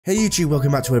Hey YouTube,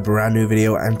 welcome back to a brand new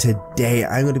video, and today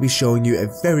I'm going to be showing you a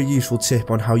very useful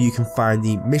tip on how you can find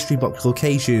the mystery box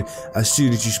location as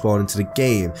soon as you spawn into the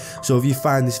game. So if you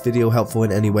find this video helpful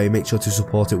in any way, make sure to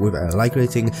support it with a like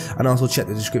rating, and also check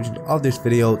the description of this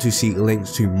video to see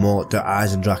links to more the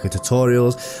EISENDRACHE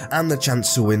tutorials and the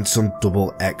chance to win some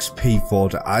double XP for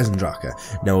the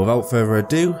EISENDRACHE. Now without further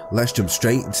ado, let's jump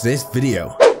straight into this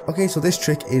video. Okay, so this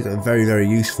trick is very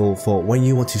useful for when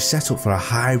you want to set up for a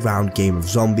high round game of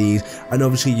zombies, and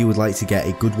obviously you would like to get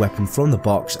a good weapon from the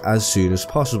box as soon as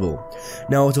possible.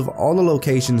 Now out of all the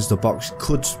locations the box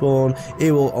could spawn,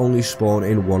 it will only spawn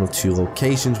in one of two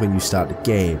locations when you start the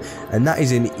game, and that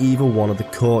is in either one of the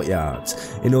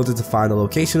courtyards. In order to find the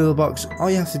location of the box,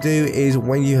 all you have to do is,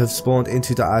 when you have spawned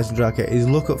into the EISENDRACHE, is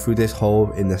look up through this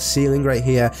hole in the ceiling right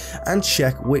here and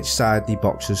check which side the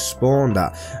box has spawned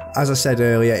at. As I said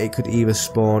earlier, it could either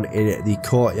spawn in the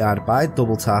courtyard by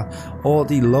double tap or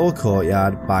the lower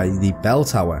courtyard by the bell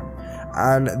tower.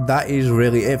 And that is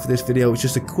really it for this video. It's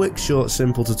just a quick, short,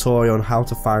 simple tutorial on how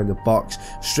to find the box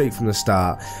straight from the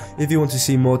start. If you want to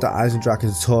see more of the EISENDRACHE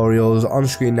tutorials, on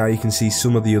screen now you can see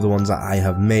some of the other ones that I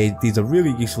have made. These are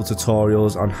really useful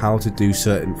tutorials on how to do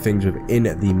certain things within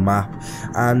the map.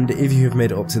 And if you have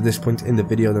made it up to this point in the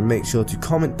video, then make sure to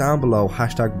comment down below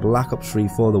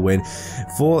 #BlackOps3 for the win,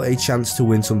 for a chance to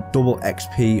win some double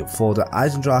XP for the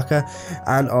EISENDRACHE.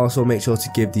 And also make sure to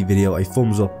give the video a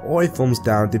thumbs up or a thumbs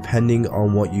down depending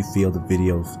on what you feel the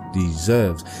video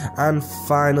deserves. And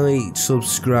finally,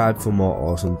 subscribe for more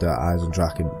awesome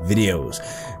EISENDRACHE videos.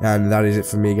 And that is it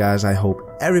for me, guys. I hope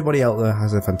everybody out there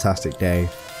has a fantastic day,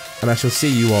 and I shall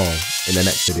see you all in the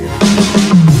next video.